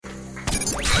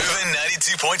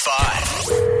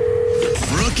92.5.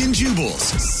 Brooke and Jubal's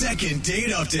second date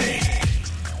update.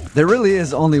 There really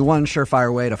is only one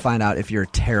surefire way to find out if you're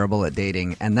terrible at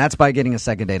dating, and that's by getting a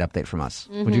second date update from us.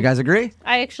 Would you guys agree?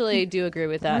 I actually do agree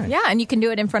with that. Yeah, and you can do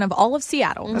it in front of all of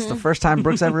Seattle. That's the first time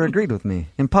Brooke's ever agreed with me.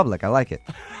 In public, I like it.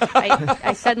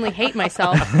 I suddenly hate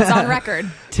myself. It's on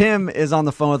record. Tim is on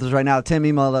the phone with us right now. Tim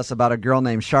emailed us about a girl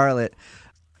named Charlotte.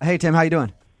 Hey, Tim, how you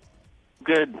doing?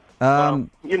 Good. I'm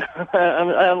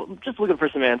just looking for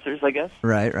some answers, I guess.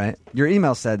 Right. Your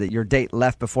email said that your date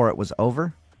left before it was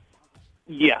over?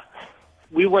 Yeah.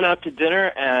 We went out to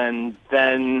dinner, and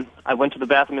then I went to the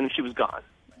bathroom, and she was gone.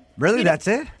 Really? That's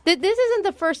it? This isn't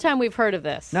the first time we've heard of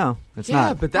this. No, it's Yeah,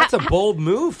 not. but that's a bold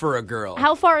move for a girl.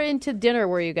 How far into dinner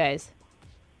were you guys?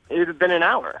 It had been an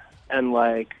hour, and,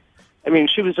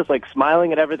 she was just,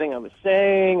 smiling at everything I was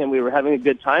saying, and we were having a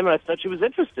good time, and I thought she was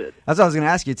interested. That's what I was going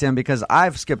to ask you, Tim, because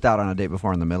I've skipped out on a date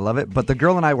before in the middle of it, but the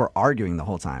girl and I were arguing the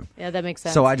whole time. Yeah, that makes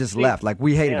sense. So I just left.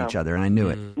 We hated Yeah. each other, and I knew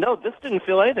it. No, this didn't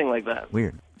feel anything like that.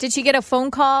 Weird. Did she get a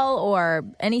phone call or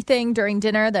anything during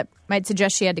dinner that might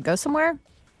suggest she had to go somewhere?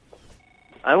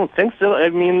 I don't think so.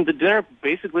 The dinner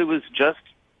basically was just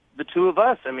the two of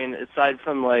us. Aside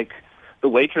from, the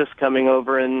waitress coming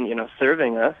over and,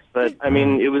 serving us. But,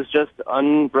 it was just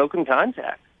unbroken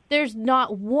contact. There's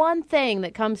not one thing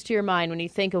that comes to your mind when you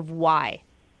think of why.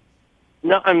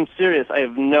 No, I'm serious. I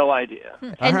have no idea.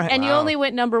 And you only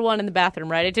went number one in the bathroom,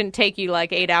 right? It didn't take you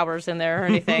 8 hours in there or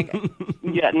anything.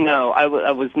 Yeah, no, I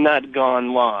was not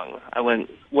gone long. I went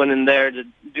in there to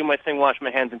do my thing, wash my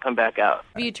hands, and come back out.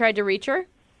 Have you tried to reach her?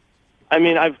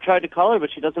 I've tried to call her,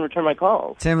 but she doesn't return my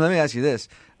calls. Tim, let me ask you this.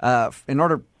 In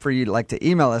order for you to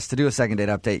email us to do a second date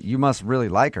update, you must really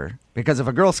like her. Because if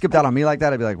a girl skipped out on me like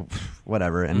that, I'd be like,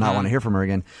 whatever, and not want to hear from her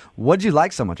again. What'd you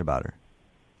like so much about her?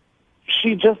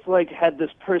 She just, had this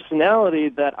personality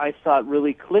that I thought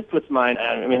really clicked with mine.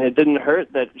 It didn't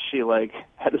hurt that she,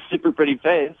 had a super pretty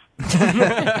face.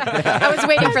 I was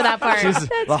waiting for that part. She's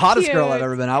the hottest girl I've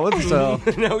ever been out with, so...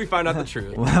 Now we found out the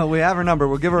truth. Well, we have her number.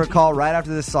 We'll give her a call right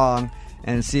after this song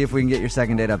and see if we can get your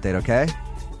second date update, okay?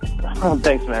 Oh,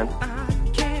 thanks, man.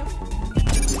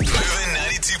 Moving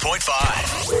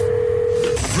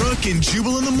 92.5. Brooke and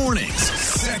Jubal in the mornings.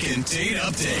 Second date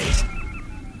update.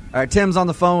 All right, Tim's on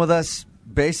the phone with us.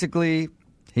 Basically,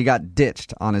 he got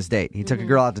ditched on his date. He took a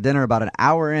girl out to dinner about an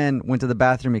hour in, went to the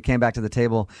bathroom, he came back to the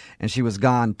table, and she was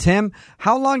gone. Tim,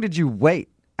 how long did you wait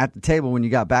at the table when you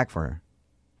got back for her?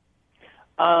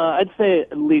 I'd say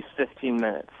at least 15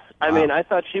 minutes. I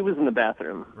thought she was in the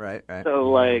bathroom. Right.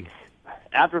 So,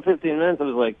 after 15 minutes, I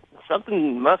was like,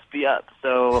 something must be up.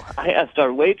 So I asked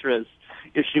our waitress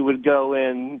if she would go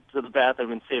in to the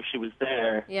bathroom and see if she was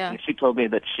there. Yeah. And she told me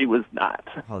that she was not.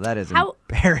 Oh, that is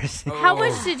embarrassing. How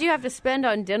much did you have to spend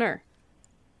on dinner?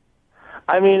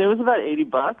 It was about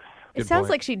 $80. It sounds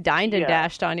like she dined and Yeah.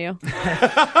 dashed on you.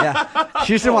 Yeah.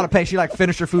 She just didn't want to pay. She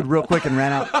finished her food real quick and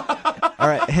ran out. All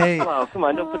right. Hey, Oh, come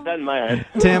on, don't put that in my head.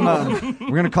 Tim,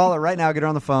 we're going to call her right now, get her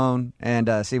on the phone, and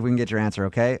see if we can get your answer,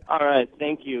 okay? All right,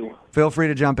 thank you. Feel free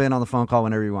to jump in on the phone call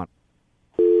whenever you want.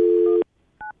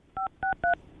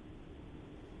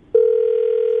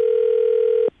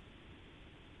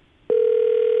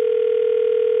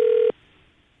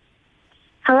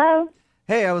 Hello?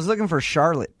 Hey, I was looking for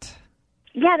Charlotte.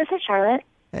 Yeah, this is Charlotte.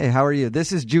 Hey, how are you?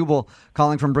 This is Jubal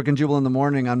calling from Brooke and Jubal in the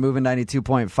morning on Moving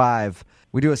 92.5.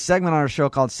 We do a segment on our show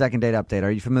called Second Date Update.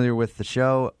 Are you familiar with the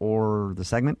show or the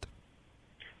segment?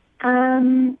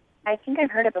 I think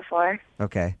I've heard it before.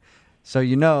 Okay. So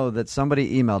you know that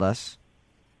somebody emailed us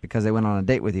because they went on a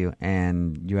date with you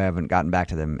and you haven't gotten back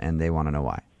to them and they want to know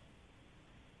why.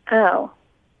 Oh.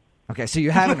 Okay, so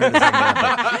you haven't heard the Second Date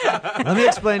Update. Let me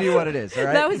explain to you what it is, all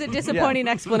right? That was a disappointing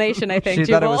explanation, I think, She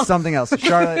Jubal. thought it was something else.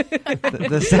 Charlotte,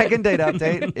 the Second Date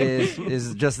Update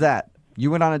is just that.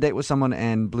 You went on a date with someone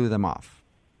and blew them off.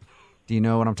 Do you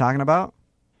know what I'm talking about?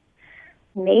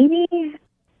 Maybe?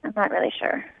 I'm not really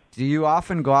sure. Do you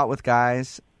often go out with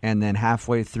guys and then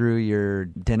halfway through your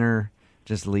dinner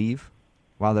just leave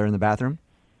while they're in the bathroom?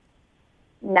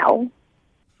 No.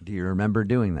 Do you remember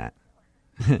doing that?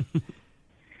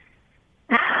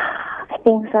 I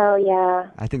think so, yeah.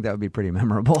 I think that would be pretty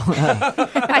memorable.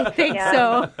 I think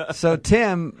so. So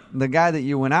Tim, the guy that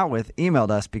you went out with,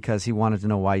 emailed us because he wanted to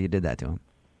know why you did that to him.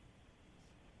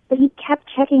 But he kept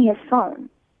checking his phone.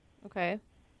 Okay.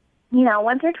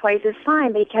 Once or twice is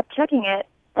fine, but he kept checking it,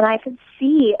 and I could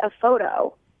see a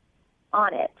photo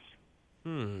on it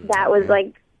that was,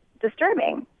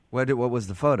 disturbing. What was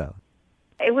the photo?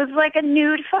 It was like a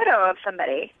nude photo of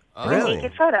somebody. Really? A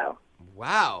naked photo.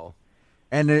 Wow.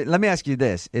 And let me ask you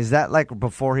this. Is that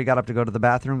before he got up to go to the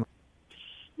bathroom?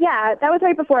 Yeah, that was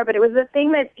right before, but it was the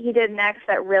thing that he did next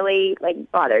that really,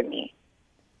 like, bothered me.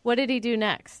 What did he do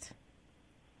next?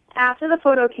 After the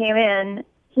photo came in,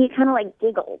 he kind of, like,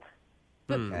 giggled.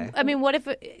 Okay. I mean, what if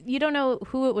you don't know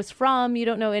who it was from? You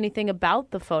don't know anything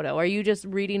about the photo. Are you just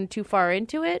reading too far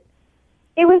into it?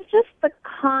 It was just the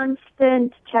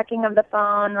constant checking of the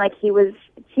phone. Like, it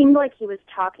seemed like he was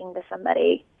talking to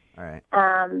somebody. All right.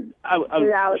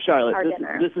 Throughout Charlotte, our this,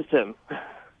 dinner. this is Tim.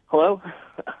 Hello?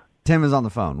 Tim is on the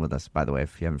phone with us, by the way,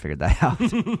 if you haven't figured that out.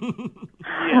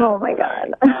 Oh, my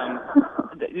God.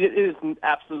 It is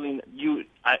absolutely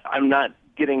I'm not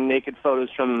getting naked photos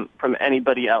from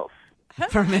anybody else.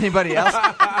 From anybody else?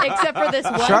 Except for this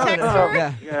one Charlotte. texter?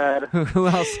 Yeah. God. Who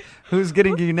else? Who's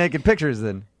getting you naked pictures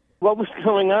then? What was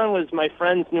going on was my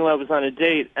friends knew I was on a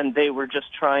date, and they were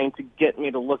just trying to get me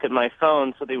to look at my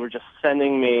phone, so they were just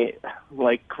sending me,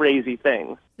 like, crazy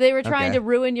things. They were trying Okay. to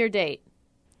ruin your date.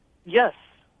 Yes,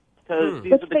 because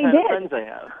these Which are the they kind of did. friends I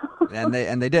have.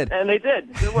 And they did. And they did.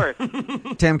 It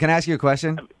worked. Tim, can I ask you a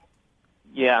question?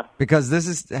 Yeah. Because this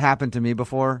has happened to me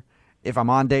before. If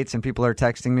I'm on dates and people are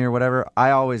texting me or whatever,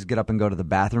 I always get up and go to the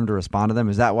bathroom to respond to them.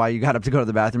 Is that why you got up to go to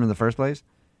the bathroom in the first place?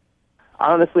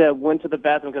 Honestly, I went to the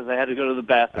bathroom because I had to go to the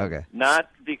bathroom. Okay. Not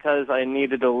because I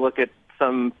needed to look at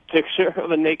some picture of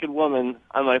a naked woman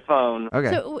on my phone. Okay.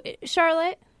 So,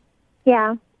 Charlotte,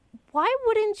 Yeah. why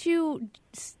would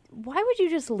you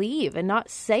just leave and not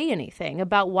say anything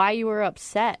about why you were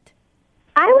upset?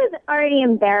 I was already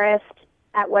embarrassed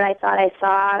at what I thought I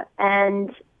saw,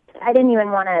 and I didn't even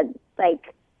want to,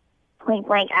 like, point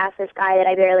blank ask this guy that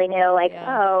I barely knew, like,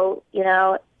 Yeah. oh,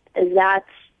 is that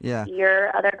Yeah.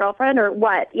 your other girlfriend or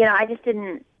what? I just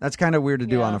didn't. That's kind of weird to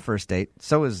do Yeah. on a first date.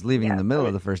 So is leaving in the middle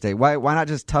of the first date. Why not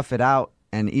just tough it out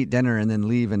and eat dinner and then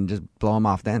leave and just blow them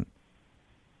off then?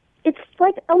 It's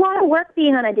like a lot of work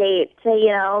being on a date to,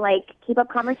 like, keep up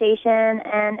conversation.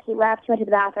 And he left, he went to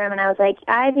the bathroom, and I was like,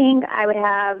 I think I would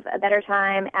have a better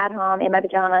time at home in my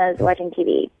pajamas watching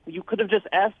TV. You could have just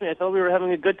asked me. I thought we were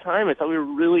having a good time. I thought we were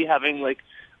really having, like,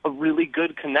 a really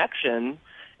good connection.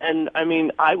 And, I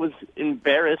mean, I was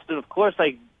embarrassed. And, of course,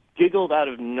 I giggled out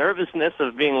of nervousness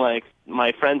of being like,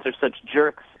 my friends are such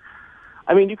jerks.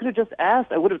 I mean, you could have just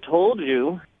asked. I would have told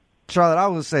you. Charlotte, I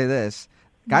will say this.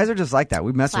 Guys are just like that.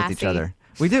 We mess with each Classy. other.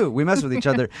 We do. We mess with each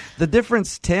other. The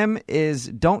difference, Tim, is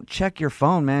don't check your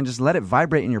phone, man. Just let it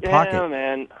vibrate in your Yeah, pocket.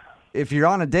 man. If you're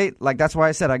on a date, like that's why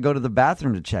I said I go to the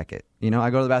bathroom to check it. I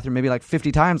go to the bathroom maybe like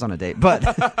 50 times on a date, but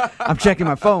I'm checking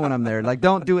my phone when I'm there. Like,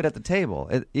 don't do it at the table.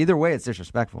 Either way, it's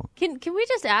disrespectful. Can we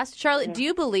just ask, Charlotte, do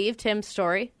you believe Tim's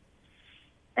story?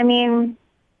 I mean,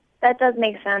 that does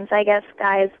make sense. I guess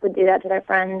guys would do that to their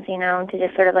friends, to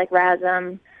just sort of, like, razz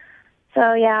them.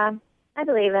 So, yeah, I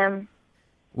believe him.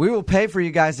 We will pay for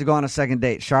you guys to go on a second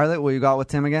date. Charlotte, will you go out with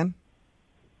Tim again?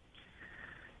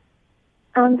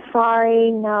 I'm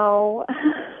sorry, no.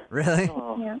 Really?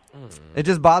 Yeah. It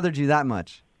just bothered you that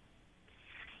much?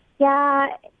 Yeah,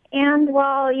 and,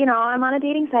 well, I'm on a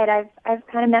dating site. I've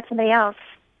kind of met somebody else.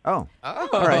 Oh. Oh,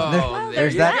 All right.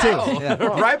 There's you that go. too. Yeah.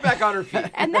 Right back on her feet.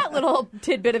 And that little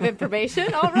tidbit of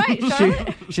information. All right,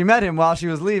 Charlotte. She met him while she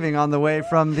was leaving on the way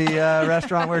from the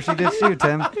restaurant where she did shoot,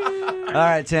 Tim. All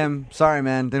right, Tim. Sorry,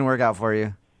 man. Didn't work out for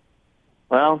you.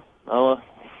 Well,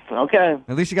 okay.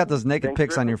 At least you got those naked Thanks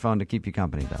pics for- on your phone to keep you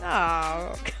company, though.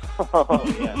 Oh.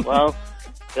 Oh, yeah. Well,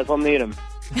 guess I'll need him.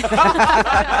 Brooke and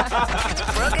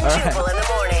Jubal in the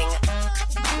morning.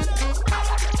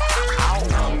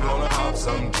 I'm gonna pop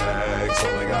some tags.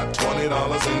 Only got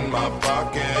 $20 in my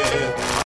pocket.